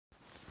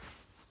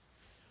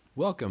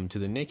Welcome to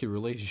the Naked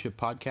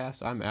Relationship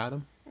Podcast. I'm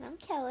Adam, And I'm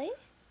Kelly.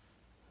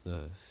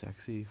 the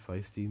sexy,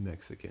 feisty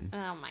Mexican.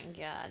 Oh my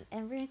god,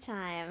 every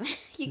time.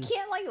 You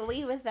can't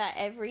lead with that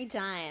every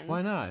time.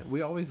 Why not?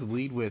 We always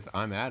lead with,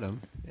 I'm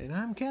Adam, and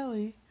I'm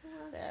Kelly.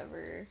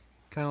 Whatever.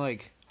 Kind of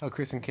like how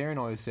Chris and Karen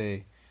always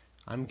say,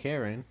 I'm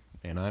Karen,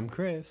 and I'm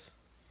Chris.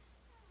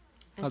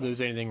 Okay. Not that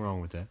there's anything wrong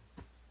with that.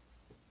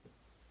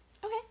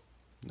 Okay.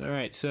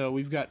 Alright, so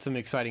we've got some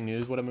exciting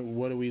news. What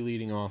are we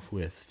leading off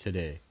with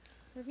today?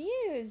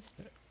 Reviews.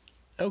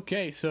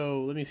 Okay,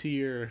 so let me see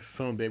your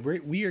phone, babe.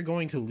 We are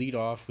going to lead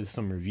off with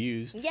some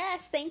reviews.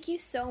 Yes, thank you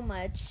so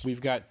much.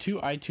 We've got 2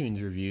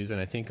 iTunes reviews, and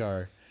I think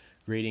our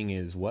rating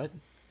is what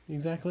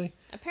exactly?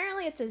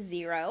 Apparently it's a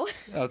 0.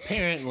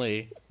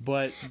 Apparently,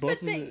 but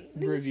both of the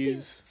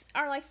reviews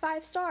are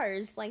 5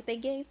 stars. They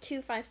gave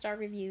 2 5-star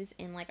reviews,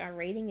 and our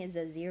rating is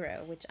a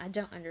 0, which I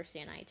don't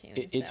understand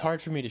iTunes. It's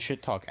hard for me to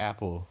shit talk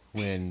Apple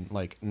when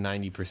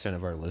 90%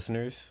 of our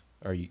listeners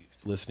are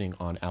listening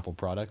on Apple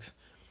products.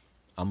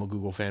 I'm a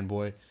Google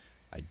fanboy.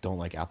 I don't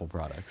like Apple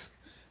products.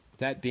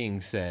 That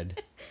being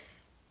said,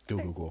 go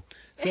Google.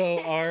 So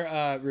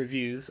our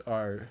reviews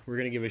are, we're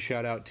going to give a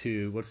shout out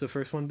to, what's the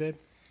first one, babe?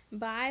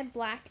 By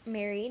Black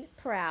Married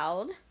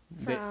Proud.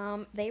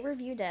 They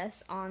reviewed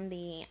us on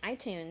the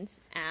iTunes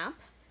app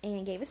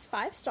and gave us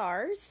 5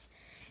 stars.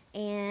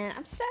 And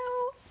I'm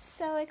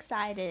so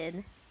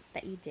excited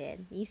that you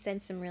did. You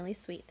said some really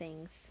sweet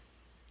things.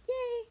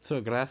 Yay! So,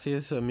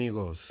 gracias,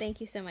 amigos. Thank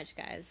you so much,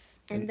 guys.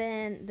 And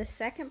then the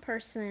second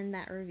person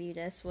that reviewed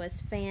us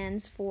was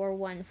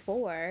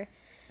Fans414.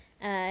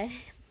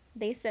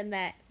 They said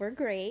that we're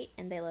great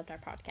and they loved our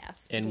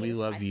podcast. And we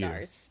love 5 you.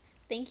 Stars.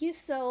 Thank you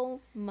so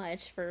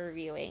much for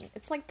reviewing.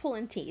 It's like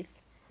pulling teeth.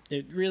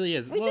 It really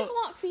is. We just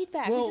want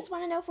feedback. We just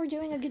want to know if we're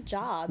doing a good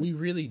job. We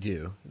really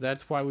do.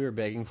 That's why we were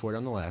begging for it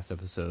on the last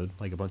episode,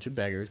 like a bunch of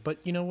beggars. But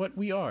you know what?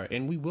 We are,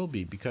 and we will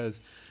be,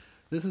 because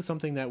this is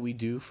something that we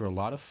do for a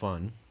lot of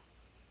fun.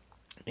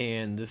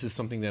 And this is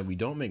something that we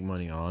don't make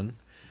money on.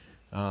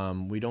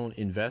 We don't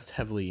invest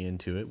heavily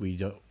into it.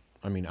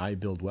 I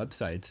build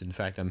websites. In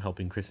fact, I'm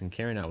helping Chris and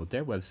Karen out with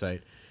their website.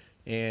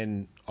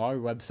 And our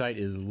website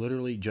is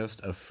literally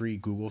just a free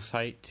Google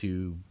site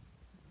to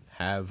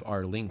have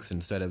our links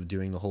instead of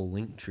doing the whole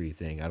link tree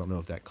thing. I don't know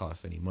if that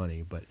costs any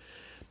money, but,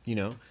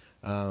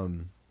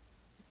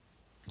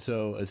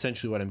 so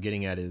essentially what I'm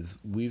getting at is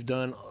we've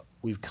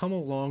come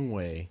a long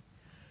way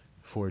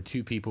for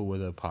 2 people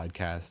with a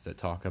podcast that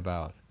talk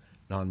about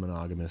our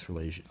non-monogamous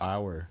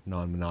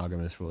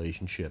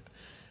relationship,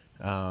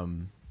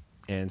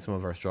 and some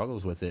of our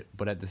struggles with it.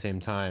 But at the same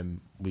time,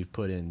 we've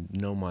put in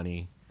no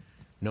money,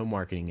 no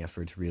marketing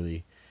efforts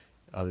really,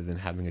 other than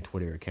having a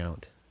Twitter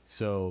account.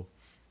 So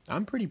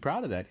I'm pretty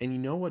proud of that. And you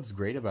know what's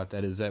great about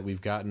that is that we've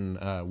gotten,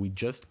 we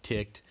just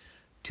ticked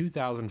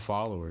 2,000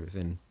 followers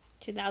and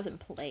 2,000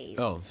 plays.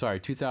 Oh, sorry,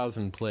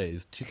 2,000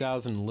 plays,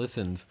 2,000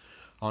 listens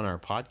on our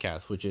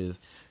podcast, which is,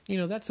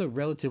 that's a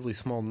relatively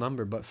small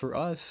number. But for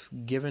us,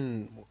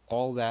 given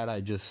all that I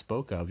just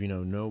spoke of,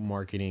 no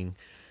marketing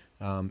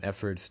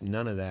efforts,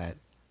 none of that,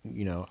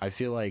 I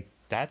feel like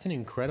that's an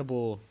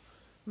incredible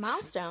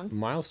milestone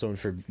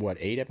for,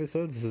 8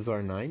 episodes? This is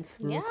our 9th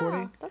we're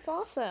recording? Yeah, that's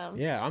awesome.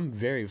 Yeah, I'm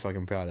very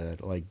fucking proud of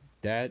that.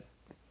 That,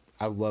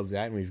 I love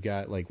that. And we've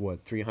got,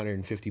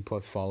 350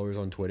 plus followers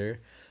on Twitter,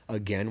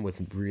 again,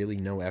 with really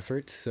no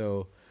effort.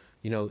 So,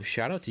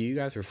 shout out to you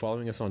guys for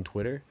following us on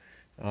Twitter.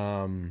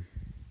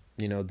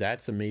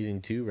 That's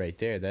amazing too right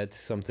there. That's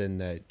something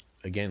that,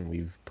 again,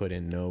 we've put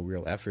in no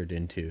real effort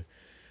into.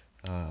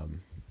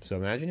 So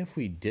imagine if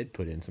we did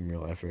put in some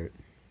real effort.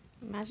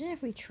 Imagine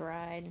if we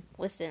tried.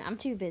 Listen, I'm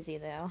too busy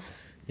though.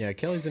 Yeah,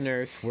 Kelly's a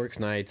nurse, works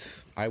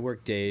nights. I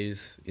work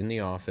days in the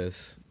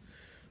office,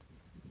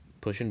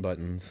 pushing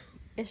buttons.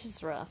 It's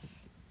just rough.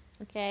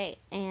 Okay,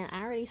 and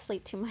I already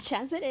sleep too much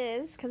as it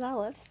is because I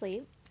love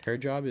sleep. Her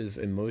job is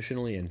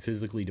emotionally and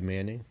physically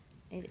demanding.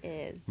 It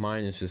is.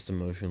 Mine is just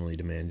emotionally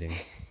demanding.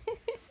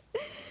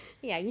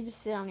 Yeah, you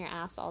just sit on your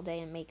ass all day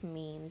and make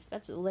memes.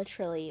 That's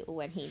literally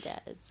what he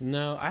does.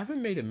 No, I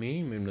haven't made a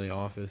meme in the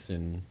office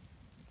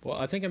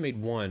I think I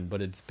made one,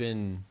 but it's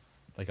been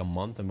a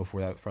month, and before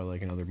that, probably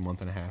another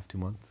month and a half, 2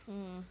 months.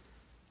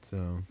 So.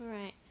 All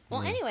right.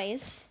 Well,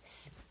 anyways,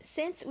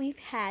 since we've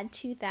had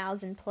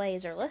 2,000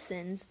 plays or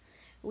listens,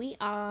 we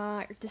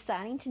are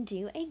deciding to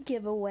do a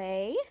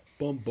giveaway.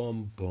 Bum,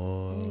 bum,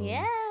 bum.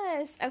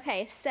 Yes.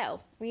 Okay,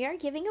 so we are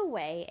giving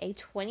away a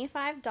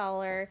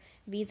 $25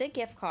 Visa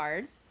gift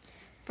card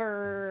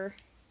for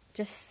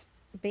just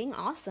being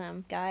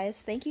awesome,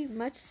 guys. Thank you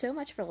so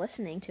much for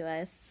listening to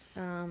us.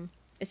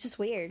 It's just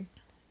weird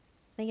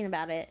thinking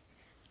about it.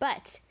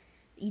 But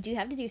you do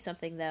have to do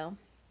something, though.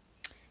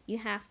 You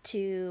have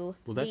to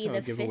that's how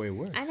a giveaway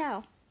works. I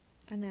know.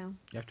 You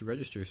have to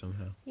register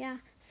somehow. Yeah.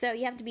 So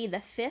you have to be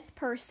the 5th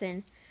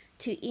person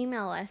to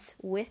email us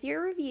with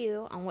your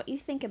review on what you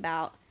think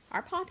about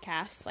our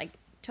podcast.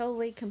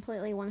 Totally,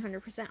 completely,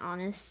 100%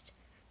 honest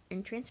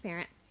and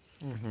transparent.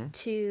 Mm-hmm.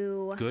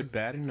 To good,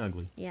 bad, and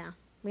ugly. Yeah.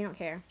 We don't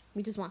care.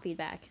 We just want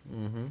feedback.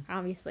 Mm-hmm.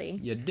 Obviously.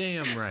 You're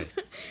damn right.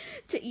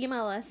 to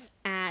email us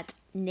at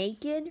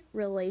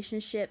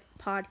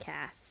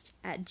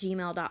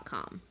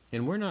nakedrelationshippodcast@gmail.com.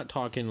 And we're not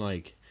talking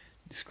like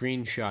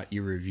screenshot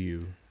your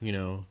review,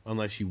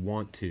 unless you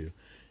want to,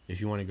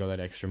 if you want to go that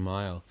extra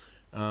mile.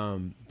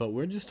 But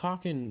we're just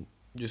talking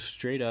just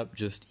straight up,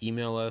 just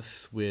email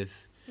us with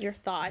your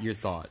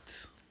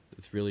thoughts.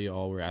 That's really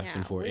all we're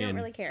asking for. We don't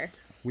really care.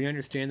 We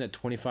understand that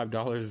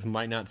 $25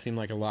 might not seem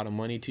like a lot of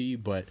money to you,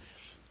 but,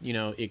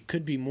 it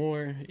could be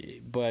more,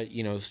 but,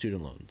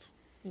 student loans.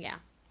 Yeah.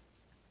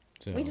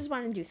 So, we just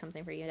want to do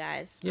something for you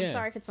guys. Yeah. I'm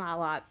sorry if it's not a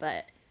lot,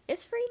 but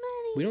it's free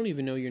money. We don't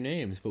even know your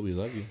names, but we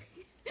love you.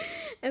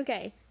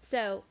 Okay,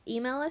 so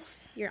email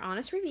us your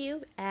honest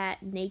review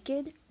at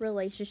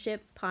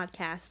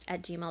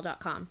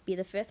nakedrelationshippodcast@gmail.com. Be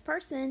the 5th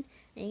person,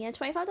 and you get a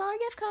 $25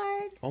 gift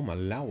card. Oh, my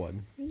Lord.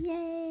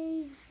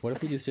 Yay. What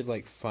if we just did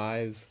like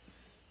 $5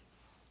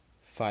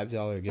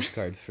 gift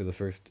cards for the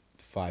first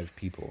 5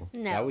 people?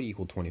 No. That would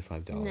equal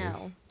 $25.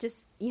 No,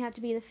 just, you have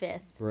to be the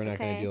 5th. We're not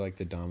going to do like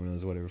the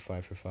Domino's, whatever,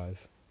 5 for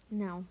 5.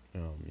 No.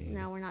 Oh, man.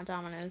 No, we're not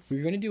Domino's. We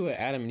were going to do an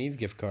Adam and Eve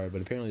gift card,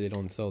 but apparently they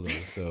don't sell those,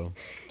 so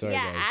sorry,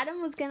 yeah, guys.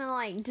 Adam was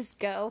gonna just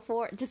go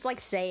for it, just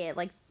say it,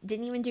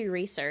 didn't even do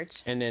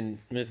research. And then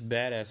Miss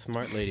Badass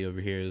Smart Lady over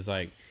here is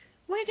like,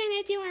 we're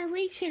going to do our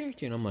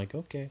research. And I'm like,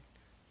 okay.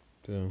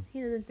 So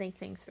He doesn't think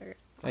things through.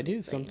 I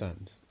do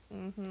sometimes.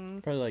 Mm-hmm.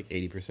 Probably like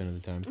 80% of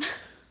the time.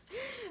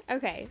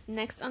 Okay,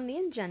 next on the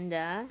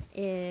agenda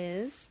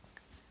is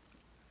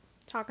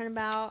talking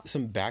about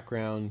Some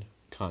background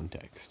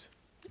context.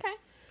 Okay.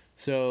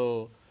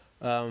 So,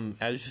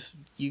 as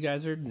you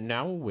guys are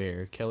now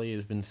aware, Kelly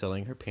has been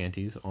selling her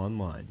panties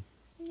online.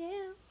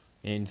 Yeah.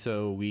 And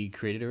so we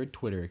created her a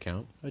Twitter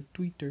account, a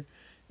tweeter.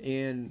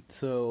 And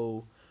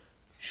so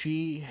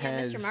she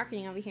has... Mr.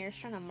 Marketing over here is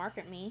trying to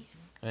market me.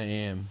 I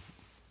am.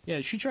 Yeah,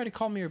 she tried to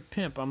call me her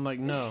pimp. I'm like,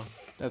 no,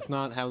 that's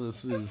not how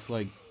this is.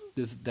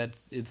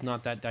 It's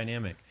not that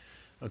dynamic.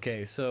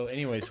 Okay, so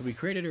anyway, so we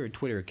created her a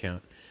Twitter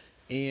account.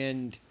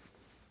 And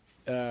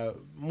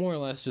more or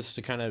less just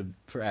to kind of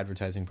for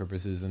advertising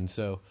purposes. And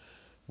so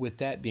with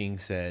that being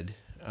said,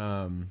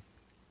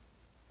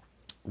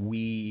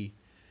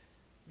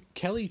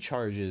 Kelly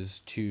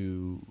charges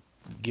to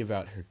give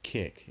out her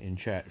kick in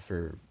chat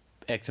for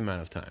X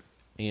amount of time.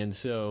 And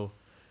so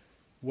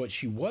what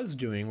she was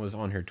doing was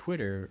on her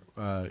Twitter,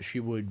 she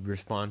would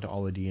respond to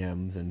all the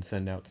DMs and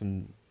send out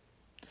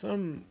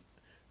some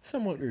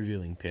somewhat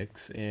revealing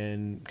pics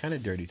and kind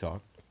of dirty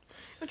talk.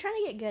 I'm trying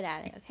to get good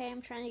at it, okay?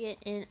 I'm trying to get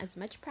in as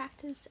much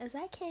practice as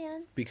I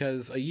can.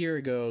 Because a year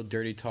ago,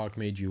 dirty talk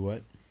made you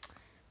what?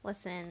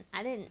 Listen,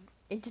 it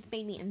just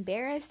made me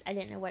embarrassed. I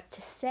didn't know what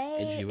to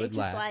say. And she would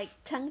laugh. Just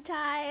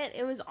tongue-tied.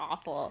 It was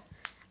awful.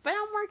 But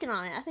I'm working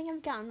on it. I think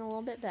I've gotten a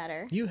little bit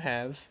better. You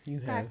have.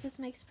 Practice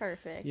makes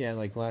perfect. Yeah,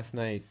 last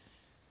night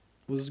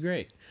was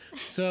great.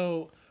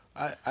 So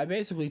I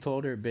basically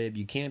told her, babe,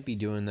 you can't be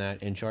doing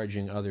that and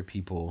charging other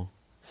people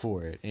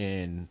for it.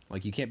 And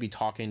you can't be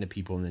talking to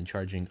people and then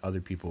charging other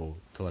people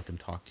to let them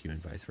talk to you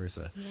and vice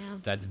versa. Yeah.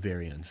 That's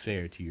very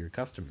unfair to your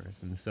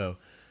customers. And so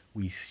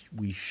we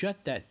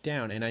shut that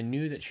down, and I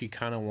knew that she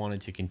kind of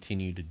wanted to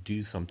continue to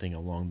do something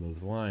along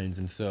those lines.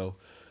 And so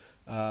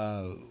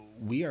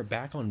we are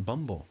back on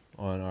Bumble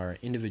on our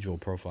individual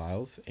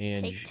profiles.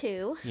 And Take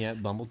 2. Yeah,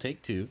 Bumble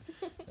Take 2.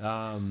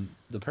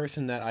 The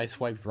person that I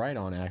swiped right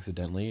on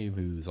accidentally,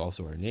 who's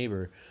also our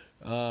neighbor,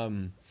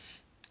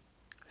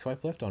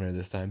 swiped left on her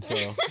this time.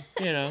 So,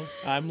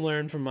 I'm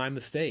learned from my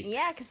mistake.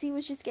 Yeah, because he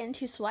was just getting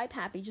too swipe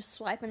happy, just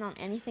swiping on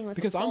anything with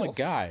Because a pulse. I'm a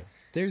guy.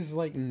 There's,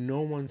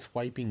 no one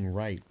swiping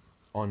right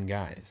on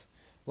guys.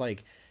 Babe,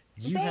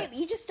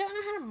 you just don't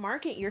know how to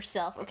market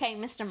yourself, okay,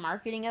 Mr.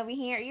 Marketing over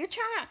here. You're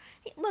trying to...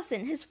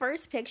 Listen, his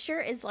first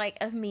picture is,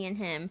 of me and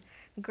him.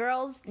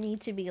 Girls need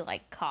to be,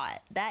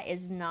 caught. That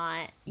is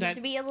not... You have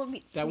to be a little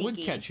bit sneaky. That would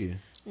catch you.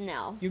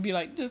 No. You'd be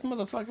like, this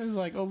motherfucker's,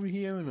 over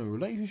here in a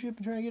relationship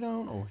and trying to get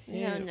on? Oh,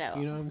 hell. No.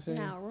 You know what I'm saying?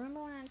 No,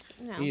 remember when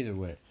No. Either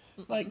way.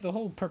 The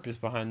whole purpose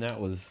behind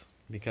that was...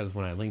 Because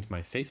when I linked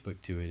my Facebook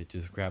to it, it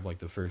just grabbed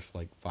the first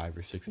 5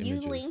 or 6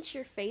 images. You linked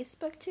your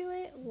Facebook to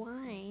it?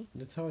 Why?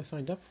 That's how I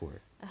signed up for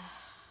it.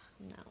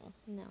 No.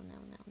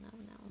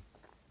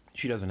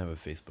 She doesn't have a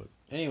Facebook.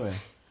 Anyway,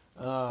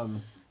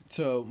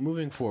 so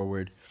moving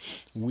forward,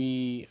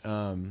 we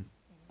got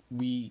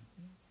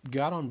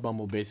on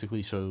Bumble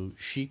basically so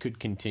she could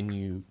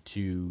continue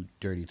to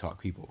dirty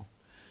talk people.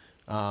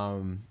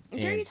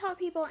 Dirty talk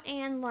people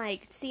and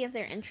see if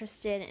they're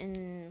interested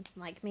in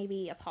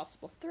maybe a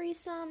possible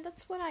threesome.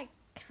 That's what I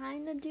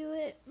kind of do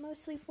it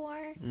mostly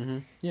for. Mm-hmm.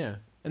 Yeah,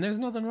 and there's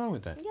nothing wrong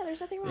with that. Yeah, there's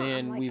nothing wrong.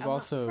 And we've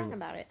also upfront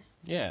about it.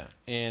 Yeah,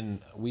 and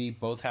we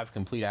both have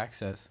complete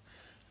access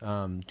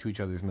to each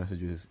other's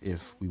messages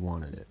if we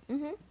wanted it.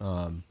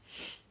 Mm-hmm.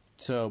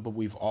 But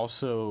we've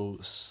also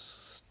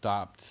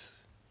stopped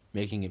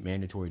making it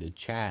mandatory to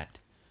chat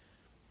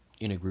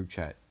in a group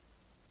chat.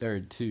 Or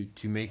to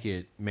make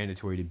it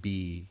mandatory to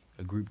be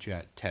a group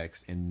chat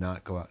text and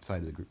not go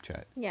outside of the group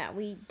chat. Yeah,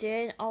 we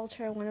did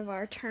alter one of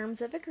our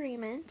terms of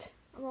agreement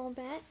a little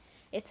bit.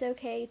 It's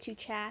okay to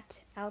chat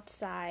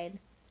outside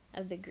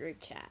of the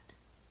group chat.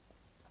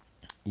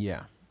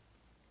 Yeah.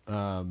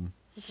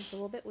 which is a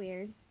little bit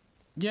weird.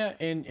 Yeah,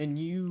 and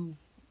you,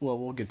 well,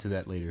 we'll get to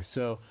that later.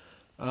 So,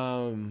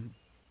 so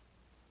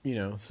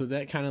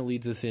that kind of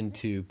leads us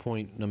into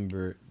point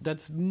number,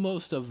 that's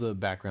most of the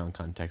background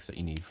context that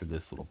you need for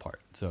this little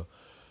part. So,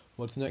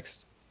 what's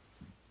next?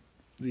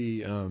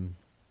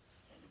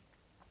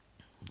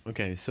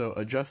 Okay, so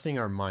adjusting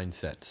our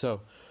mindset.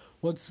 So,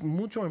 what's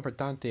mucho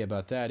importante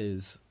about that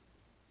is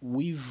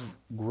we've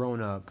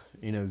grown up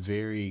in a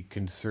very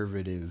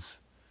conservative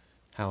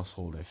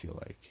household, I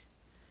feel like.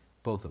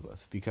 Both of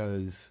us,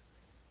 because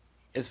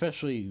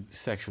especially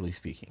sexually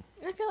speaking.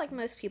 I feel like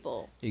most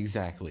people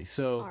Exactly.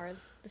 So are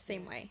the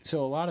same way.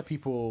 So a lot of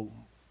people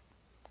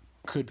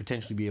could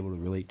potentially be able to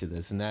relate to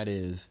this, and that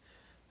is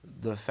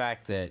the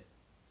fact that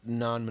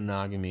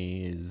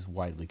non-monogamy is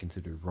widely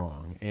considered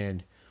wrong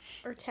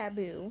Or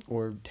taboo.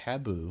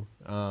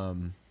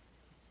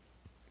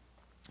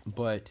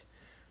 But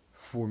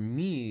for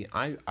me,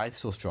 I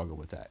still struggle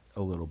with that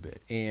a little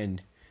bit,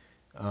 and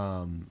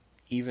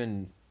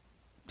even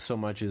so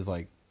much as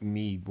like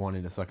me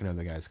wanting to suck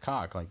another guy's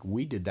cock, like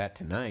we did that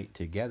tonight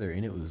together,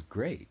 and it was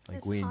great. Like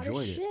It's we hot as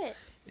enjoyed it. shit.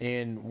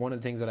 And one of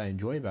the things that I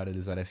enjoy about it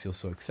is that I feel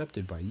so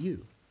accepted by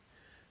you.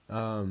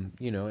 And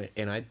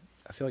I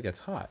feel like that's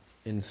hot.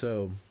 And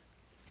so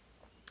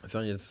I feel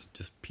like it's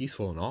just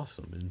peaceful and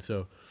awesome. And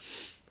so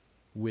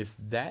with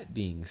that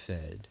being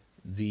said,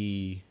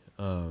 it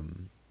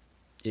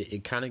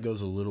kind of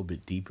goes a little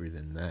bit deeper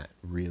than that,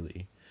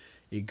 really.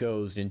 It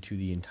goes into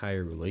the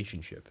entire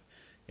relationship.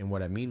 And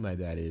what I mean by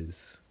that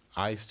is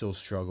I still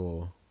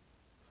struggle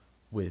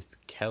with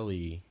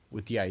Kelly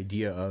with the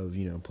idea of,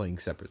 playing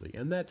separately.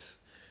 And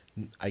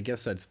I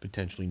guess that's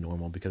potentially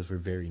normal because we're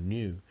very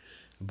new.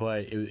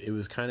 But it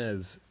was kind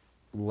of,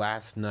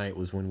 last night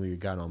was when we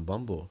got on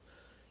Bumble.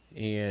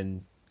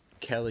 And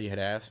Kelly had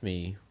asked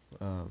me,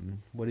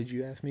 what did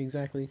you ask me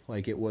exactly?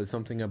 Like, it was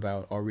something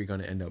about, are we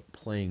going to end up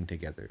playing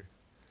together?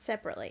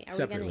 Separately.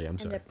 Separately, I'm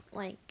sorry.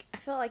 I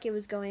felt like it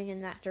was going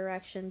in that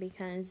direction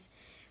because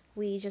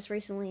we just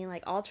recently,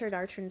 altered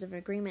our terms of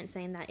agreement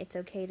saying that it's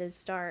okay to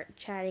start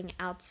chatting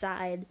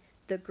outside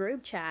the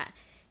group chat.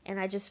 And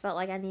I just felt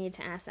like I needed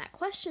to ask that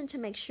question to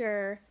make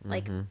sure,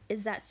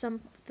 is that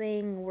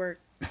something we're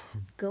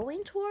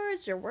going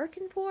towards or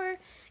working for?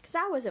 Because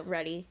I wasn't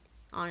ready,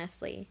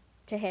 honestly,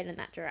 to head in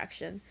that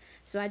direction.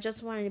 So I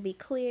just wanted to be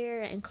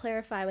clear and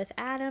clarify with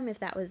Adam if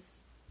that was,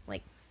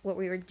 what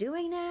we were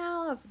doing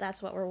now, if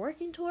that's what we're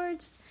working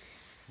towards.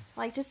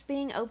 Just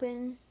being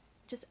open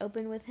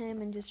with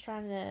him and just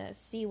trying to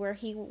see where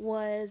he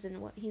was and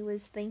what he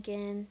was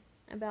thinking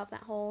about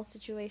that whole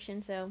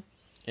situation, so...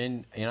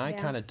 And I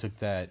kind of took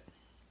that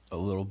a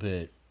little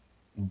bit.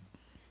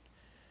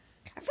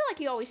 I feel like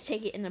you always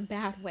take it in a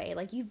bad way.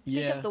 You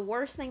think of the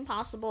worst thing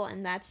possible,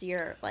 and that's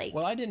your,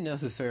 Well, I didn't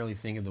necessarily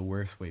think of the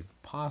worst way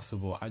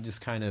possible. I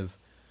just kind of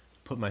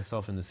put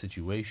myself in the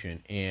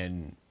situation,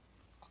 and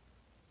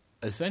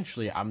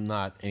essentially, I'm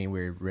not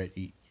anywhere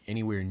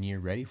near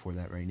ready for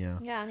that right now.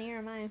 Yeah, neither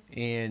am I.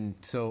 And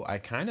so I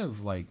kind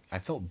of, I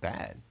felt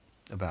bad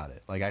about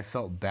it. I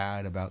felt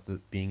bad about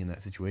being in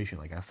that situation.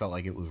 I felt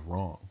like it was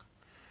wrong.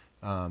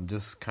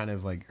 Just kind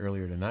of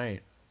earlier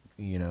tonight,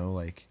 we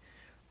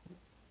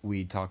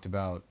talked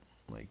about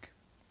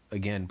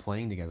again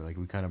playing together.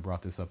 We kind of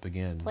brought this up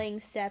again. Playing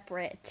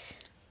separate.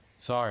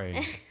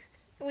 Sorry.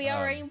 We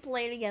already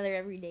play together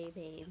every day,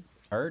 babe.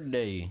 Every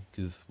day,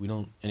 because we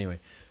don't. Anyway,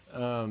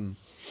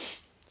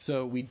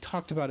 so we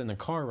talked about in the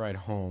car ride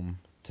home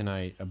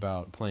tonight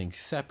about playing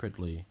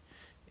separately,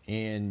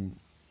 and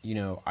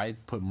I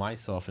put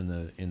myself in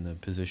the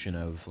position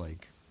of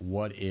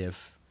what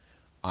if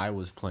I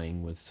was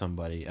playing with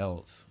somebody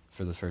else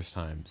for the first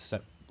time,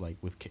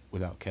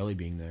 without Kelly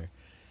being there,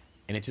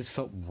 and it just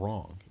felt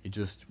wrong. It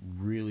just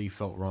really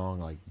felt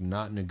wrong,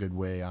 not in a good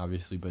way,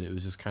 obviously, but it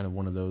was just kind of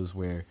one of those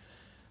where,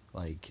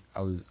 I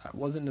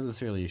wasn't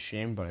necessarily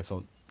ashamed, but I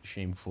felt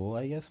shameful,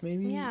 I guess,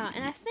 maybe. Yeah,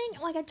 and I think,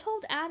 I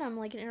told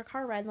Adam, in our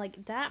car ride,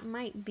 that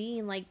might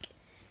be,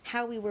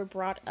 how we were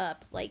brought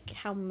up,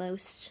 how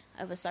most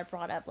of us are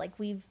brought up.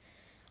 We've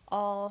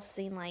all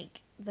seen,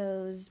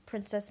 those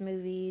princess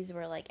movies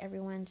where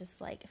everyone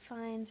just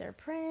finds their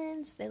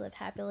prince, they live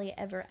happily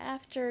ever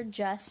after,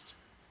 just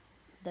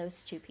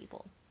those two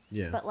people.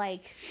 Yeah. But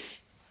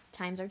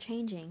times are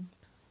changing,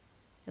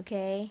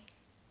 okay?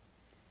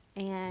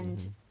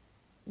 And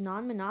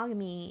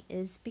non-monogamy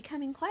is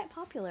becoming quite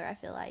popular, I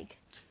feel like.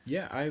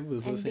 Yeah, I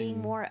was listening. And being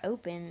more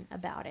open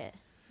about it,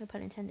 no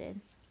pun intended.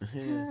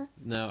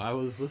 No, I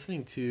was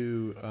listening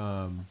to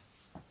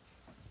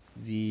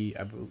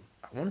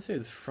I want to say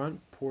it's Front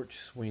Porch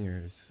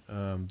Swingers.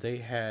 They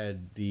had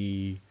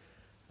the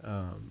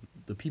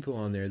people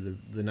on there,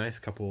 the nice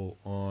couple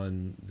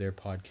on their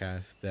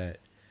podcast that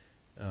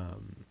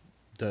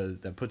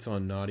puts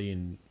on Naughty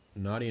and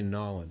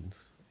Nollins,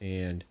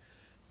 and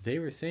they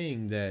were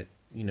saying that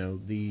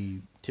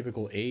the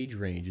typical age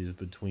range is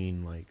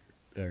between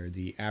or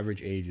the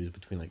average age is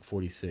between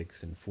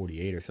 46 and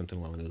 48 or something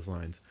along those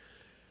lines,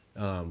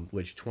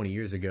 which 20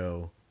 years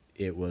ago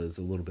it was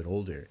a little bit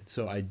older.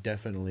 So I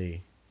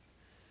definitely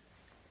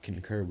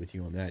concur with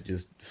you on that,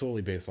 just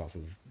solely based off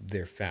of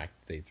their fact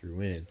they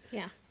threw in.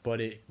 Yeah.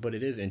 But it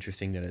is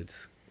interesting that it's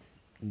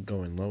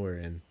going lower,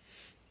 and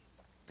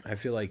I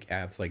feel like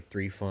apps like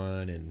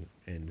 3Fun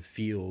and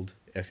Field,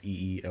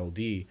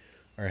 FEELD,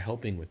 are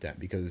helping with that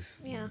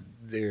because Yeah.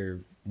 they're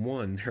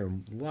a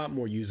lot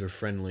more user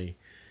friendly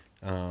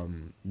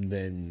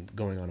than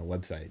going on a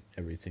website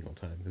every single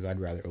time, because I'd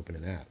rather open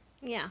an app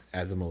Yeah.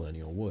 as a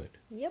millennial would.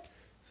 Yep.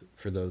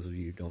 For those of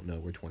you who don't know,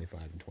 we're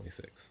 25 and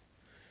 26.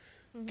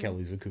 Mm-hmm.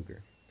 Kelly's a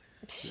cougar.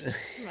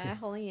 My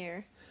whole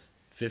year.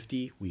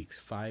 50 weeks,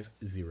 50.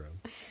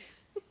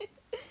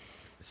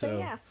 So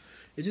yeah.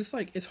 It's just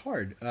like, it's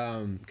hard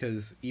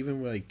because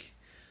even like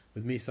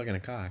with me sucking a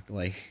cock,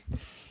 like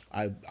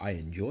I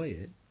enjoy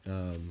it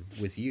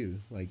with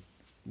you. Like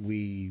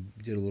we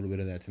did a little bit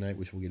of that tonight,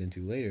 which we'll get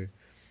into later,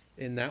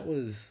 and that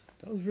was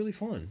really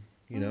fun.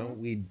 You know,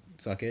 we'd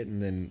suck it and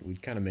then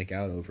we'd kind of make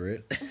out over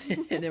it,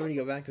 and then when you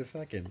go back to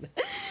sucking,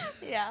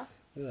 Yeah.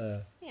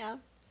 Yeah.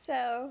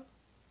 So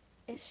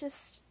it's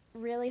just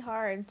really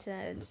hard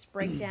to just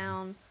break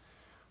down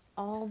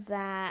all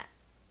that.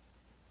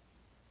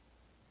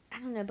 I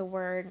don't know the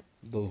word.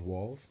 Those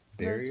walls,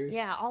 barriers.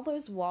 All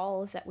those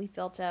walls that we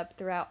built up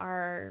throughout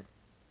our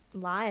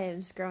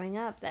lives growing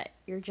up, that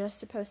you're just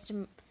supposed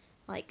to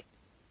like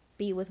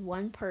be with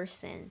one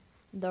person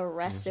the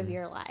rest of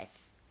your life,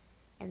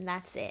 and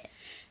that's it.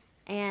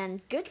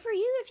 And good for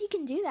you if you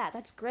can do that.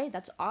 That's great.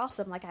 That's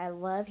awesome. Like, I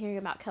love hearing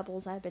about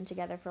couples that have been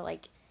together for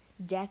like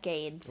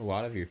decades. A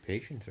lot of your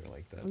patients are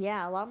like that.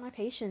 Yeah, a lot of my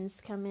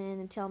patients come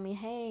in and tell me,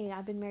 hey,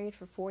 I've been married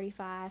for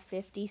 45,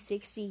 50,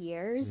 60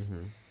 years.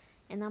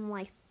 And I'm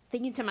like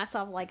thinking to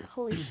myself, like,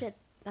 holy shit,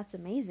 that's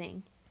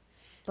amazing.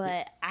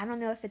 But I don't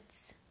know if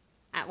it's,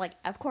 like,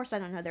 of course I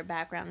don't know their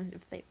background,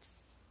 if they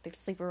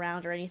sleep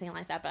around or anything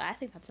like that, but I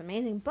think that's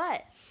amazing.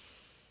 But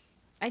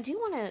I do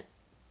want to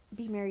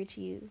be married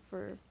to you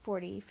for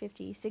 40,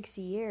 50,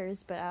 60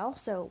 years, but I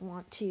also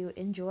want to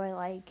enjoy,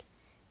 like,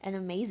 an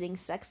amazing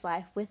sex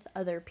life with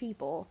other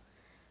people.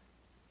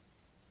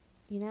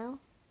 You know?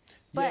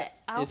 But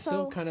also, it's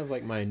still kind of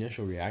like my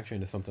initial reaction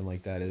to something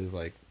like that is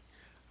like,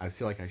 I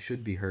feel like I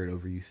should be hurt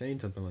over you saying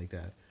something like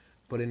that.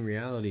 But in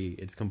reality,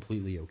 it's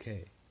completely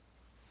okay.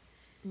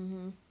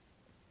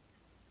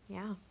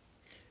 Yeah.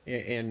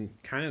 And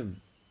kind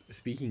of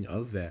speaking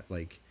of that,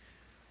 like,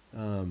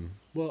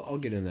 well, I'll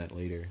get in that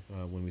later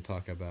when we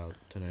talk about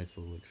tonight's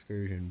little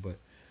excursion. But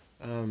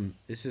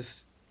it's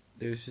just,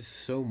 there's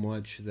just so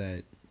much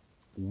that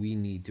we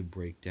need to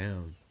break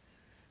down.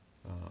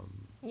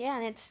 Yeah,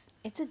 and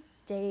it's a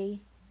day.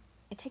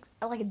 It takes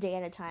like a day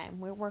at a time.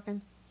 We're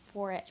working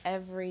for it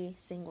every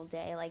single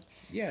day. Like,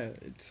 yeah,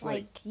 it's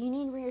like you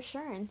need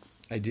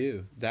reassurance. I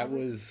do. That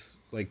was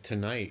like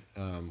tonight.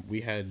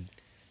 We had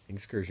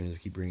excursions. I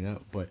keep bringing it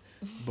up, but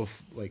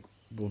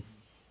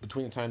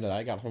between the time that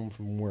I got home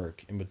from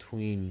work and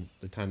between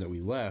the time that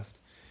we left,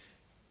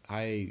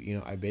 I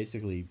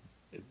basically,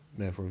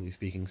 metaphorically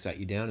speaking, sat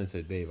you down and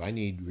said, "Babe, I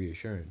need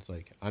reassurance.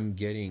 Like, I'm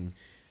getting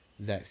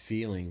that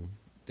feeling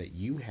that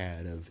you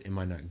had of, am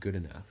I not good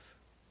enough?"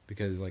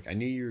 Because, like, I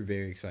knew you were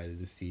very excited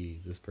to see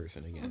this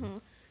person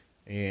again.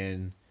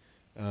 And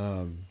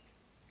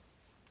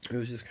it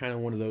was just kind of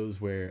one of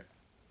those where,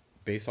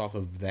 based off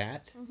of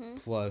that,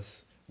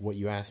 plus what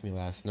you asked me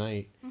last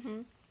night,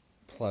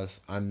 plus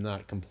I'm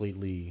not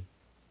completely,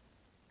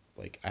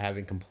 like, I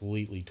haven't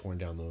completely torn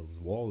down those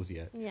walls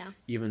yet. Yeah.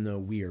 Even though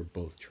we are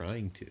both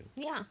trying to.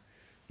 Yeah.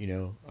 You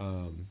know,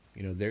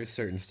 there's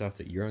certain stuff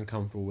that you're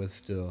uncomfortable with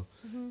still,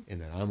 and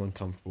that I'm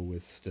uncomfortable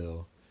with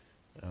still.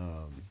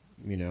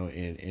 You know,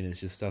 and it's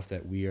just stuff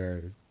that we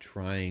are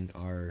trying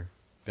our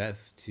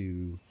best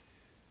to,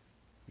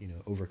 you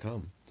know,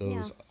 overcome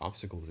those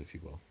obstacles, if you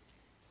will.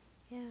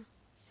 Yeah.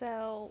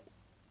 So,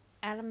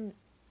 Adam,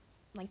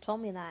 like, told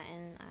me that,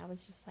 and I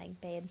was just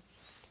like, babe,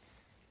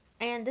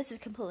 and this is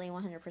completely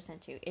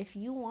 100% true. If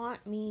you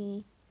want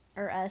me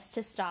or us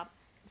to stop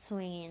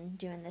swinging,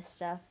 doing this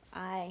stuff,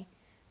 I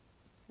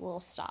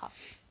will stop.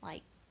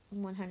 Like,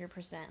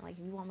 100%. Like,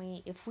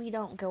 if we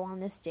don't go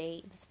on this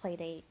date, this play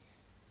date,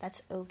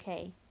 that's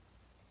okay.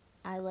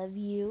 I love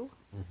you.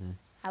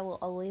 I will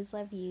always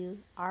love you.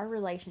 Our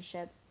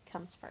relationship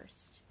comes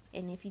first.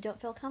 And if you don't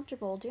feel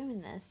comfortable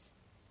doing this,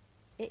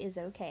 it is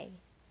okay.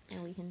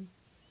 And we can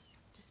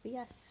just be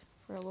us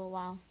for a little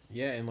while.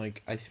 Yeah, and,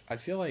 like, I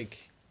feel like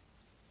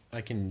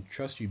I can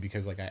trust you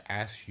because, like, I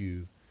asked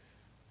you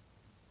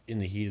in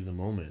the heat of the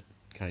moment,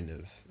 kind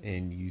of,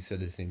 and you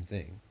said the same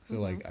thing. So,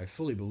 like, I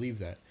fully believe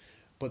that.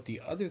 But the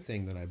other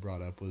thing that I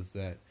brought up was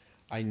that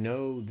I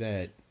know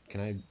that,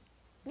 can I...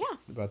 Yeah.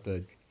 About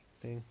the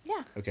thing?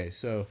 Yeah. Okay,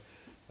 so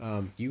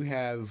you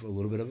have a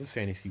little bit of a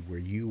fantasy where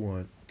you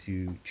want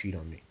to cheat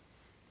on me.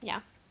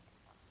 Yeah,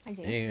 I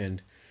do.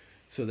 And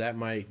so that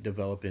might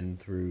develop in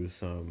through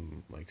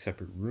some, like,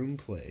 separate room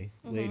play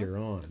later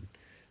on.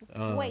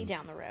 Way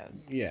down the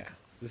road. Yeah,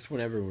 just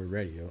whenever we're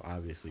ready,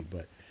 obviously.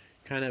 But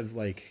kind of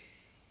like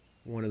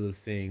one of those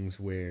things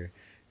where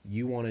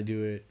you want to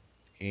do it,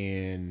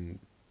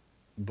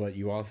 but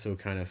you also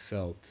kind of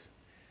felt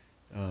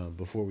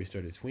before we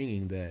started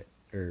swinging that,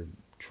 or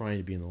trying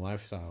to be in the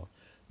lifestyle,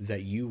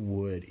 that you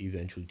would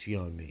eventually cheat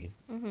on me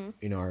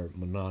in our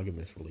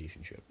monogamous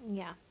relationship.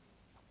 Yeah.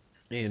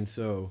 And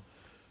so,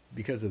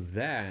 because of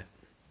that,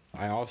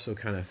 I also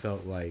kind of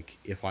felt like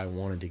if I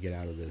wanted to get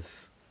out of this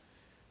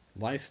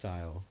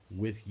lifestyle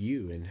with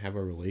you and have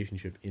our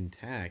relationship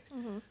intact,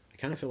 I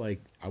kind of feel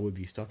like I would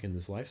be stuck in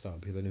this lifestyle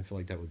because I didn't feel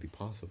like that would be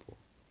possible.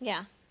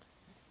 Yeah.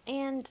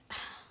 And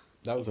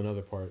that was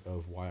another part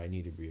of why I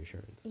needed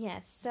reassurance.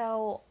 Yes.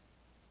 So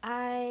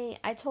I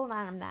told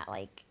Adam that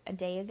like a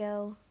day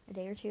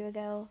or two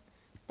ago,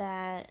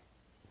 that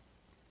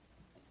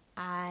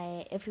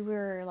if we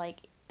were like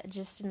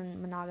just in a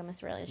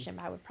monogamous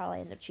relationship, I would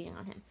probably end up cheating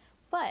on him.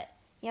 But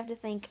you have to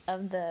think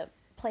of the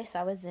place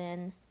I was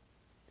in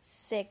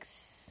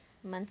 6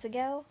 months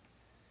ago.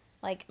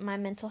 Like, my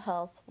mental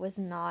health was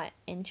not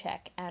in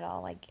check at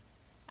all. Like,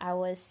 I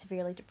was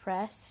severely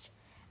depressed.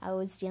 I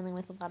was dealing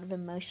with a lot of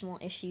emotional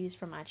issues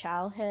from my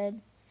childhood.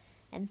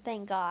 And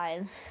thank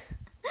God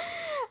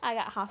I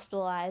got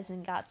hospitalized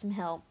and got some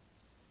help.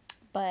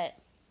 But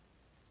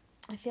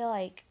I feel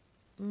like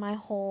my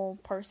whole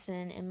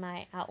person and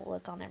my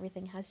outlook on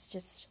everything has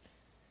just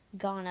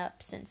gone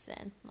up since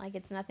then. Like,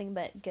 it's nothing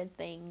but good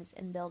things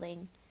in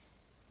building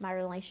my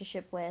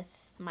relationship with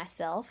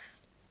myself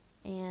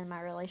and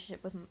my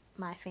relationship with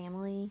my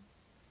family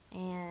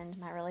and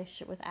my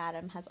relationship with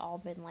Adam has all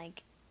been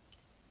like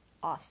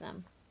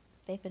awesome.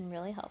 They've been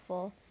really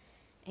helpful.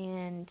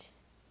 And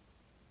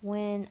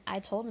when I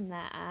told him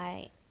that,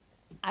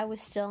 I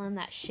was still in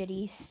that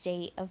shitty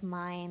state of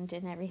mind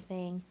and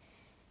everything,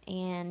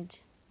 and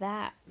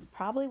that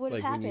probably would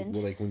have happened.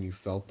 When you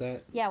felt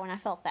that? Yeah, when I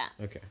felt that.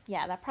 Okay.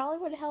 Yeah, that probably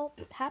would have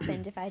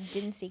happened if I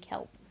didn't seek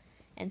help.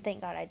 And thank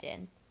God I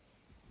did.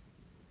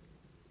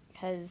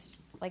 Because,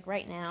 like,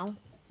 right now,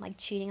 like,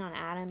 cheating on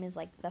Adam is,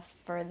 like, the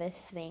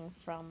furthest thing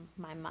from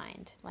my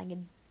mind. Like, it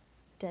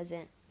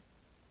doesn't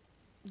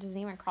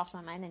even cross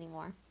my mind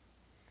anymore.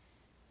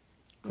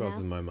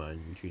 Crosses my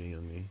mind, you cheating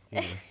on me.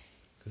 Yeah.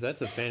 Because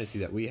that's a fantasy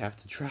that we have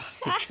to try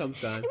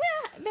sometime.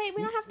 Babe,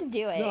 we don't have to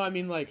do it. No, I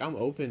mean, like, I'm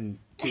open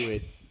to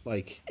it,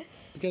 like,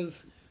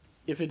 because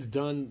if it's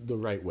done the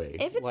right way.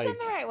 If it's done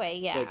the right way,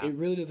 yeah. Like, it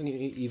really doesn't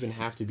even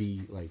have to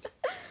be, like,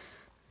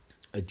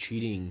 a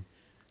cheating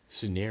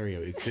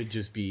scenario. It could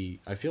just be,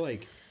 I feel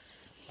like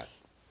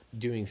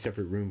doing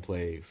separate room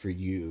play for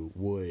you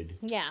would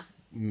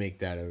make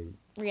that a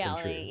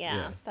reality.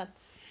 Yeah.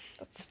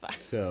 That's fine.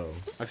 So,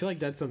 I feel like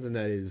that's something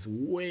that is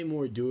way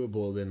more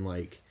doable than,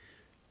 like,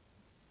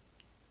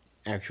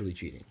 actually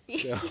cheating.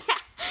 So.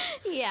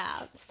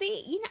 Yeah.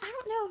 See, I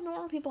don't know if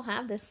normal people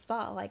have this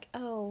thought, like,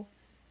 oh,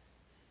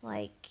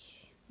 like,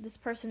 this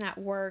person at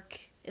work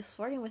is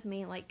flirting with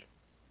me, like,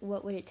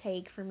 what would it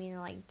take for me to,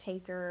 like,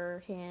 take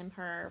her, him,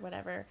 her,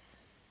 whatever,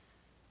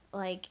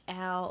 like,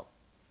 out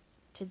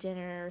to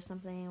dinner or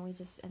something, and we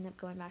just end up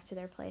going back to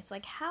their place.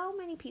 Like, how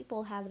many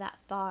people have that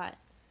thought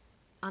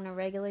on a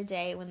regular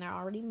day when they're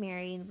already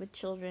married with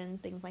children,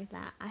 things like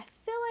that? I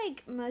feel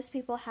like most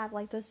people have,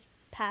 like, those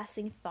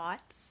passing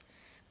thoughts,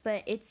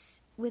 but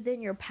it's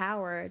within your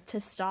power to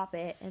stop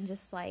it and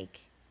just, like,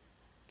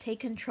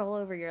 take control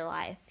over your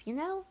life, you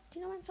know? Do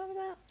you know what I'm talking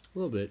about? A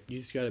little bit. You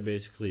just gotta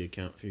basically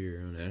account for your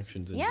own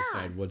actions and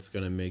decide what's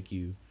gonna make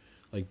you,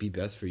 like, be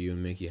best for you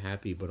and make you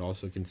happy, but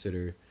also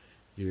consider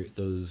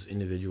those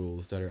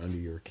individuals that are under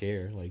your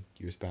care, like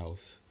your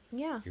spouse,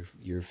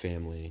 your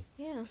family,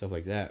 stuff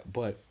like that.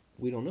 But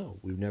we don't know.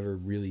 We've never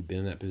really been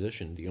in that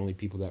position. The only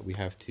people that we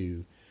have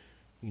to,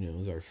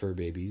 is our fur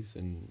babies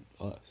and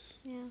us.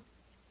 Yeah.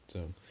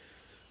 So,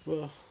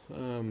 well, do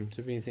you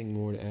have anything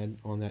more to add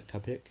on that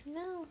topic?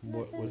 No.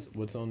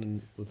 What's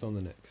on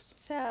the next?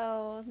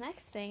 So,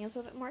 next thing is a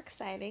little bit more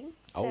exciting.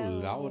 Oh,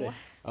 Lord.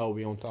 Oh,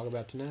 we gonna talk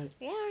about tonight?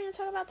 Yeah, we're gonna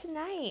talk about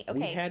tonight. Okay.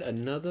 We had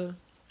another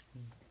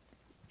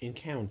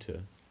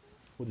encounter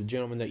with a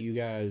gentleman that you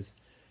guys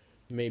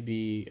may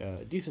be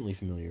decently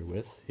familiar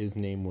with. His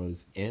name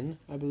was N,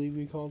 I believe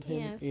we called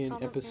him in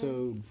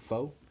episode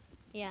 4.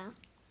 Yeah.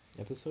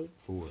 Episode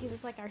 4. He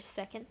was like our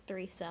second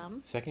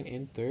threesome. Second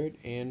and third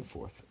and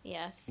fourth.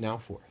 Yes. Now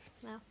fourth.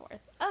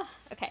 Oh,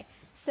 okay.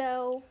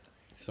 So.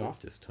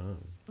 Softest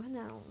tongue. I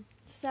know.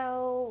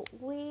 So,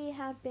 we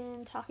have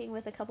been talking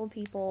with a couple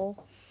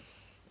people,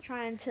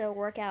 trying to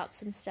work out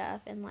some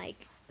stuff, and,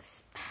 like,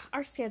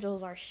 our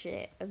schedules are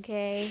shit,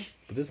 okay?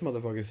 But this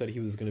motherfucker said he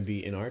was going to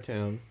be in our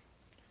town.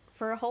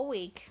 For a whole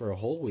week.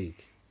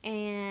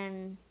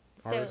 And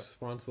so... Our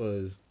response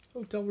was,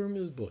 hotel room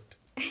is booked.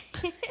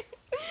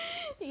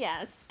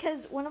 Yes,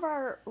 because one of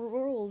our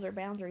rules or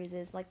boundaries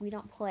is, like, we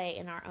don't play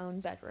in our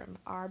own bedroom.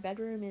 Our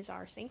bedroom is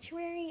our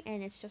sanctuary,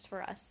 and it's just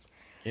for us.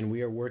 And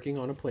we are working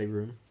on a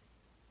playroom.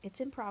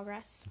 It's in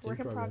progress. Work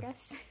in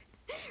progress.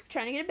 We're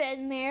trying to get a bed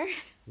in there.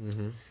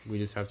 Mm-hmm. We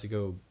just have to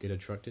go get a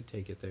truck to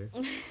take it there.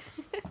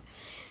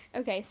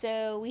 Okay,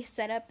 so we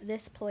set up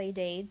this play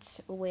date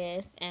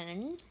with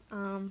N.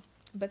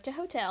 Booked a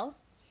hotel.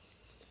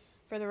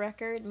 For the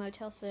record,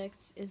 Motel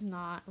 6 is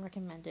not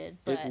recommended.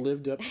 But it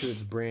lived up to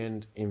its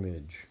brand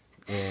image.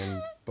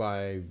 And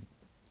by,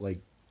 like,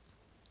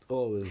 it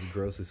was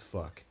gross as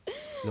fuck.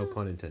 No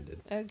pun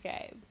intended.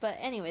 Okay, but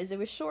anyways, it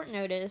was short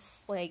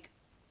notice. Like,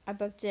 I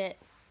booked it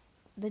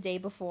the day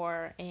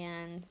before,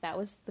 and that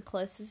was the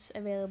closest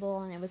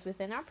available, and it was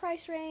within our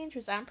price range,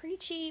 which I'm pretty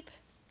cheap.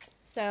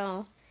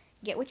 So,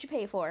 get what you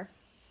pay for.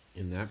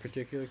 In that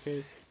particular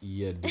case,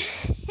 yeah.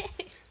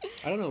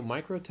 I don't know.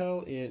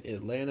 Microtel in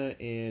Atlanta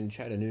and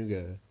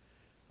Chattanooga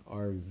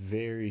are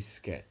very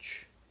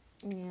sketch.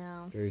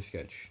 Yeah. Very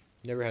sketch.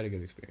 Never had a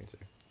good experience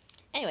there.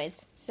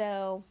 Anyways,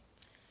 so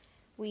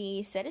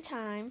we set a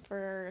time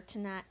for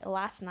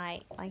last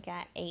night, like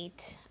at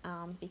 8,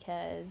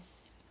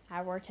 because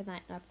I worked the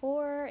night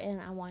before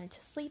and I wanted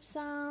to sleep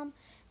some.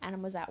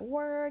 Adam was at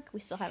work. We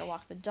still had to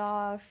walk the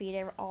dog,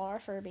 feed all our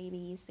fur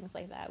babies, things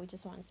like that. We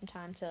just wanted some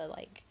time to,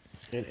 like,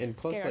 and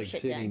plus, get our like,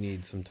 shit Sydney done.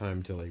 needs some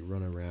time to, like,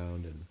 run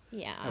around and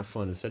have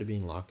fun instead of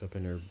being locked up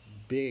in her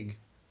big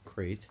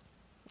crate.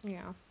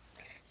 Yeah.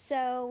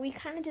 So we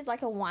kind of did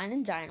like a wine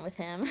and dine with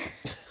him.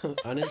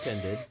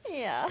 Unintended.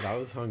 Yeah. But I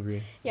was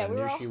hungry. Yeah, I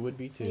knew she would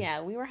be too.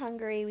 Yeah, we were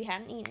hungry. We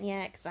hadn't eaten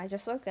yet because I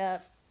just woke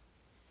up.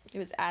 It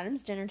was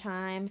Adam's dinner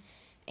time,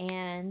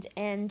 and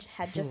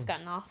had just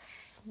gotten off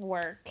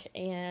work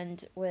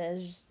and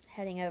was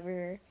heading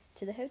over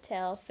to the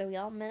hotel. So we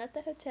all met at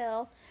the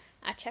hotel.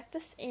 I checked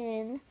us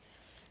in.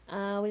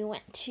 We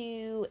went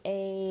to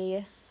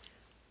a,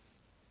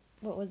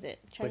 what was it?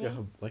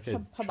 Like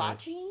a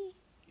hibachi?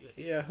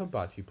 Yeah,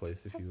 hibachi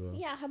place, if you will.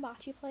 Yeah,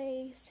 hibachi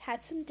place.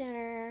 Had some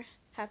dinner.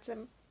 Had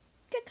some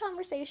good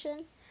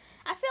conversation.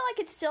 I feel like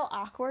it's still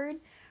awkward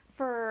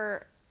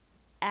for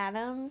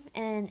Adam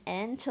and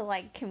N to,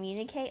 like,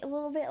 communicate a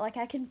little bit. Like,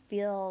 I can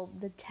feel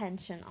the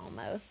tension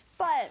almost.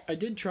 But I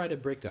did try to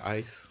break the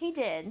ice. He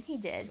did. He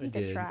did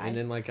try. And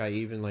then, like, I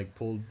even, like,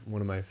 pulled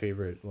one of my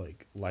favorite,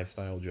 like,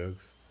 lifestyle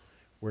jokes.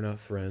 We're not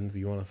friends.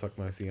 You want to fuck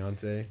my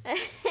fiance?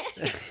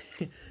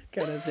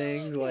 Kind of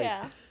things, like,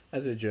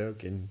 as a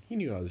joke. And he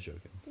knew I was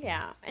joking. So.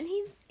 Yeah. And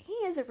he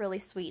is a really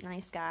sweet,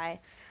 nice guy.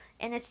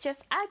 And it's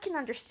just, I can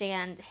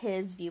understand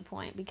his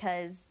viewpoint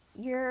because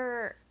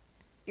you're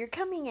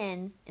coming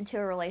into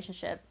a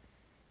relationship,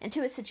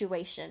 into a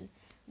situation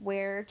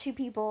where two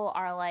people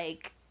are,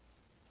 like,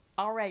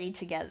 already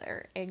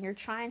together, and you're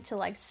trying to,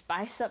 like,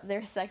 spice up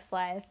their sex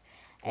life,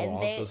 and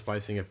also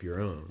spicing up your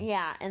own.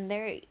 Yeah, and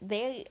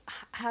they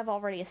have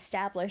already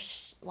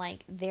established,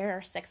 like,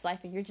 their sex life,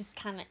 and you're just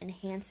kind of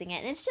enhancing it,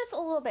 and it's just a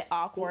little bit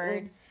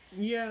awkward.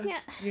 Yeah,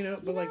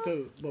 but like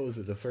what was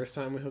it? The first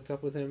time we hooked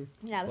up with him?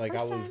 Yeah, like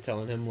I was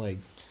telling him like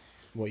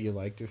what you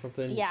liked or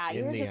something. Yeah,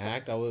 in the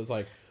act, I was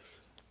like,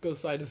 go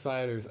side to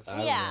side or I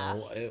don't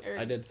know.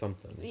 I did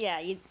something. Yeah,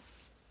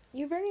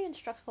 you're very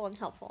instructful and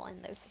helpful in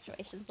those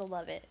situations. I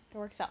love it. It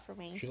works out for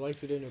me. She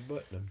likes it in her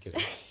butt. No, I'm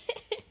kidding.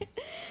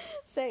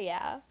 So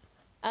yeah,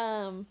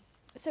 so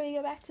we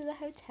go back to the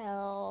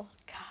hotel.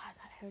 God,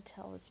 that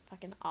hotel was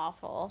fucking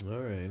awful. All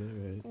right.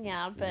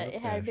 Yeah, but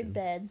it had a big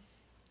bed,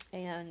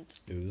 and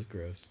it was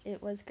gross.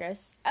 It was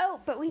gross.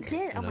 Oh, but we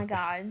did. Oh my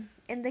god!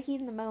 In the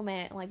heat of the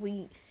moment, like,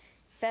 we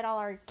fed all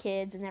our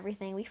kids and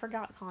everything. We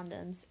forgot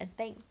condoms, and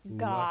thank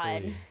God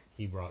Luckily,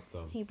 he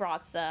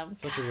brought some.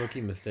 Such a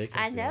rookie mistake.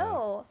 I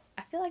know.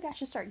 I feel like I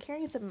should start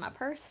carrying some in my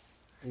purse.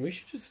 And we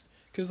should just,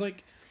 because,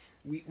 like,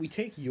 we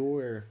take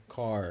your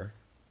car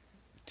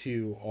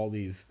to all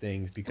these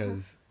things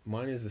because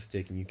mine is a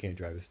stick and you can't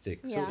drive a stick.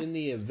 Yeah. So in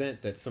the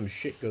event that some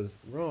shit goes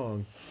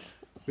wrong,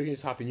 we can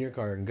just hop in your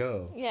car and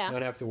go. Yeah.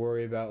 Not have to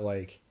worry about,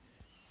 like,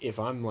 if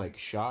I'm, like,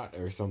 shot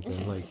or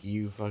something, like,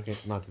 you fucking,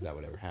 not that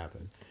would ever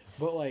happen,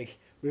 but, like,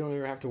 we don't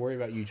ever have to worry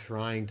about you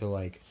trying to,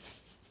 like,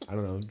 I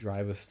don't know,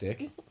 drive a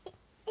stick.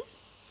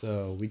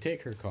 So we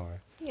take her car.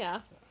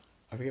 Yeah.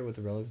 I forget what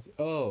the relevance.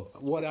 Oh,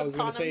 what I was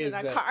going to say is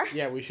that car.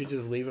 Yeah, we should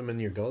just leave them in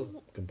your glove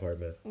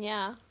compartment.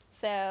 Yeah.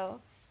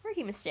 So,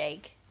 rookie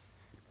mistake.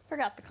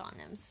 Forgot the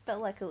condoms, but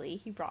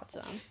luckily he brought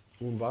some.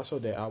 Un vaso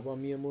de agua,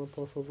 mi amor,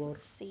 por favor.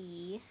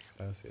 Sí.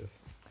 Gracias.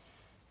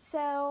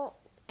 So,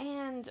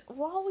 and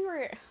while we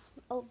were,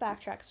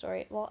 backtrack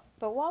story.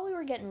 But while we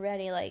were getting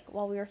ready, like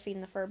while we were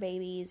feeding the fur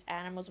babies,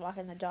 Adam was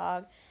walking the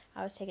dog,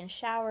 I was taking a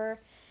shower.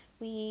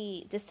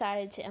 We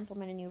decided to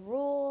implement a new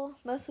rule,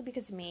 mostly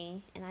because of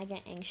me, and I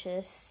get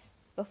anxious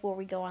before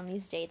we go on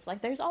these dates.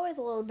 Like, there's always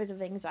a little bit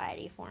of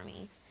anxiety for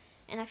me,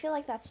 and I feel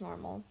like that's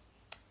normal,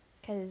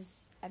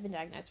 because I've been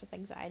diagnosed with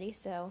anxiety,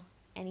 so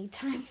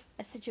anytime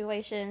a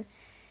situation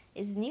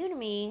is new to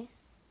me,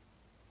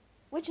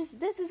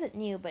 this isn't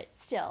new, but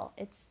still,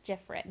 it's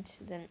different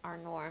than our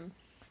norm,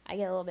 I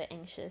get a little bit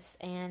anxious,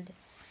 and,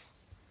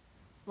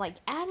 like,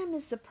 Adam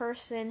is the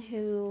person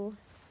who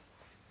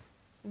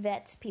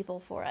vets people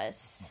for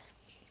us,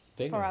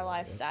 for our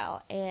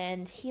lifestyle,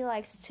 and he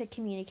likes to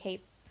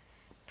communicate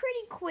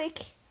pretty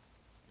quick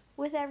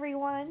with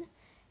everyone,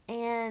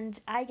 and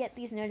I get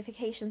these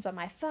notifications on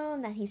my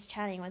phone that he's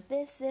chatting with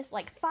this,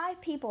 like 5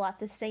 people at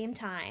the same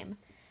time,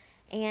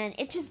 and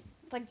it just,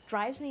 like,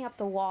 drives me up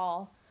the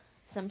wall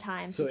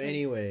sometimes. So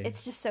anyway,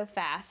 it's just so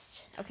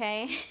fast,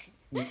 okay?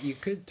 you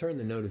could turn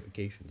the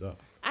notifications off.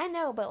 I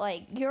know, but,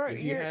 like, you're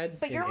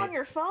on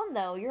your phone,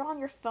 though. You're on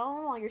your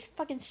phone while you're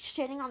fucking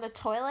shitting on the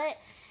toilet.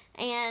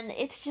 And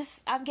it's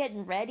just, I'm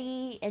getting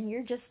ready, and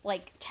you're just,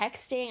 like,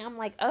 texting. I'm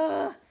like,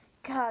 ugh,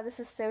 God, this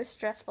is so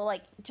stressful.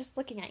 Like, just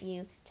looking at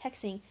you,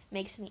 texting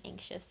makes me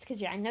anxious.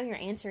 Because I know you're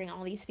answering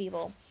all these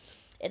people.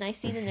 And I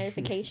see the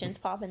notifications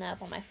popping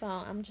up on my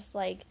phone. I'm just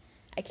like,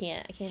 I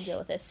can't deal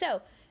with this.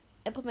 So,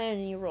 implement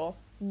a new rule.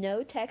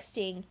 No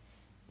texting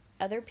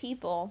other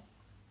people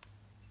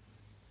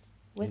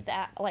with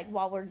that, like,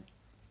 while we're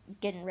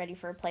getting ready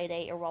for a play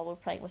date or while we're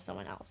playing with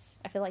someone else.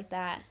 I feel like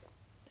that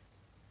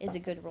is a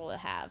good rule to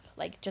have.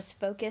 Like, just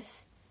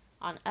focus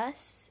on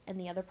us and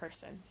the other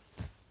person.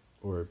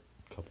 Or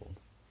couple.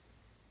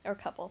 Or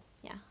couple,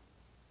 yeah.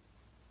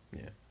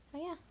 Yeah. Oh,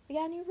 yeah. We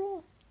got a new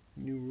rule.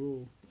 New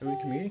rule. And we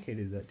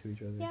communicated that to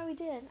each other. Yeah, we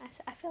did.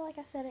 I feel like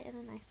I said it in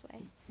a nice way.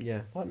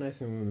 Yeah, a lot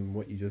nicer than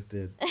what you just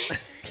did.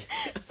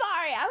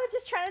 Sorry, I was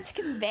just trying to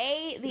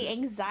convey the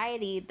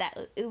anxiety that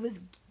it was,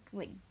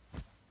 like,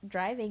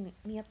 driving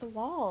me up the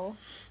wall.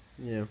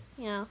 Yeah.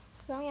 Yeah.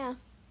 So, yeah.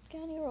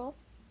 Got a new rule.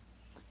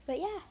 But,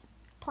 yeah.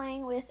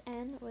 Playing with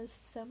N was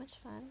so much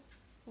fun.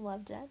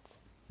 Loved it.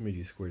 Made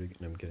you squirt again.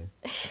 No, I'm kidding.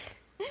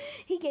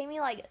 He gave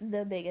me, like,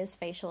 the biggest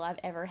facial I've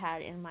ever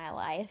had in my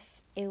life.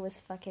 It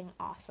was fucking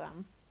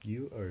awesome.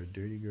 You are a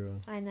dirty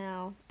girl. I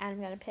know.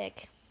 Adam got a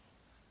pick.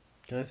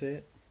 Can I say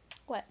it?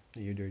 What?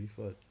 You're a dirty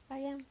slut. I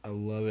am. I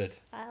love it.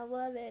 I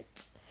love it.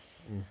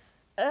 Mm.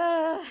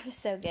 It was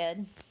so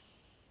good.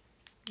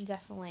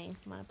 Definitely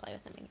want to play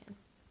with him again.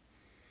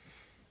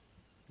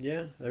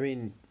 Yeah, I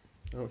mean,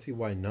 I don't see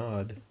why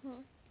not.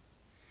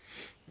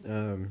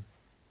 Mm-hmm.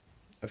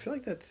 I feel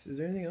like is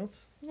there anything else?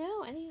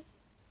 No,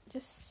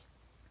 just,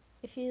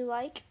 if you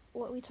like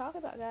what we talk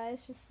about,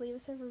 guys, just leave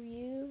us a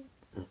review,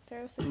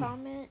 throw us a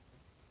comment,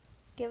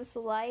 give us a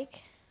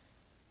like.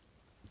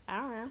 I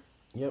don't know.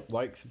 Yep,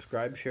 like,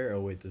 subscribe, share.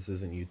 Oh, wait, this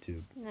isn't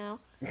YouTube. No.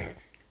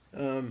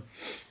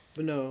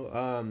 But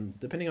no,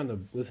 depending on the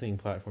listening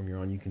platform you're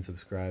on, you can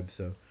subscribe,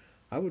 so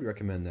I would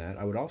recommend that.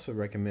 I would also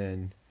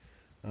recommend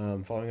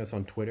following us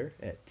on Twitter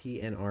at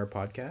TNR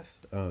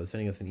Podcast,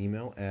 sending us an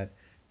email at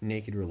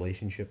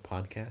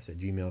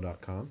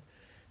nakedrelationshippodcast@gmail.com.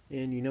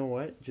 And you know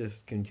what?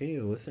 Just continue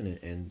to listen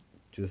and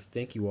just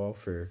thank you all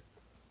for,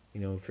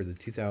 for the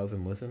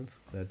 2,000 listens.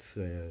 That's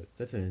an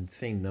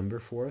insane number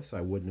for us.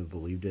 I wouldn't have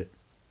believed it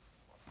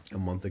a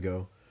month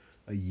ago,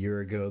 a year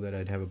ago, that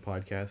I'd have a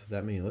podcast with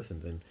that many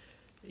listens. And,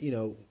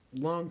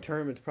 long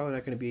term, it's probably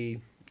not going to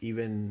be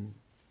even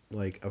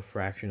like a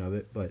fraction of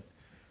it. But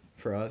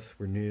for us,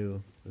 we're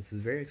new. This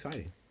is very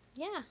exciting.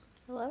 Yeah,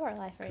 I love our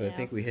life right now. Because I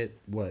think we hit,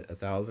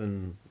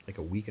 1,000 like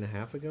a week and a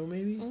half ago,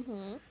 maybe?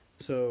 Mm-hmm.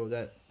 So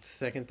that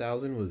second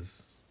 1,000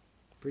 was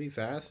pretty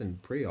fast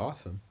and pretty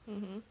awesome.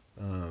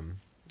 Mm-hmm.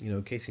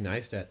 Casey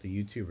Neistat,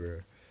 the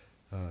YouTuber,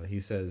 he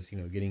says,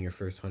 getting your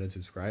first 100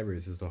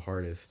 subscribers is the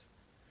hardest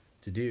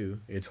to do.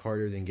 It's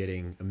harder than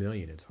getting 1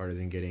 million. It's harder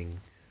than getting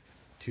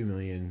 2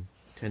 million,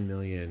 10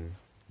 million,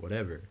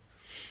 whatever.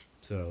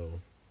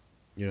 So,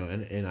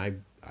 and I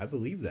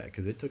believe that,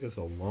 because it took us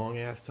a long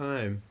ass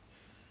time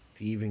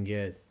to even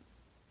get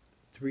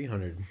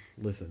 300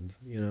 listens,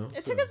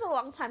 It took us a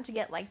long time to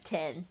get, like,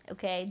 10,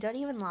 okay? Don't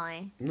even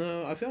lie.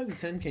 No, I feel like the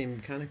 10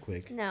 came kind of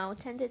quick. No,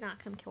 10 did not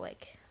come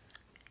quick.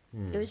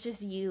 It was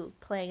just you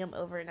playing them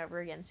over and over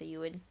again so you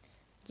would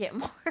get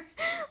more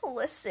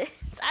listens.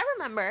 I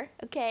remember,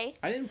 okay?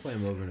 I didn't play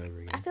them over and over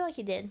again. I feel like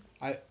you did.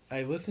 I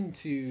listened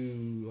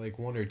to, like,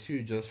 1 or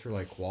 2 just for,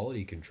 like,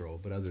 quality control,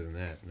 but other than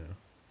that, no.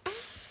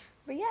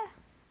 But yeah,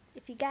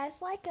 if you guys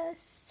like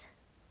us,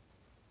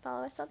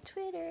 follow us on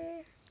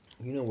Twitter.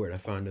 You know where to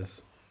find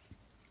us.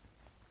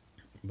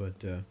 But,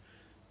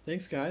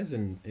 thanks, guys,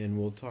 and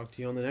we'll talk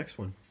to you on the next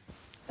one.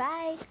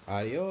 Bye.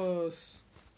 Adios.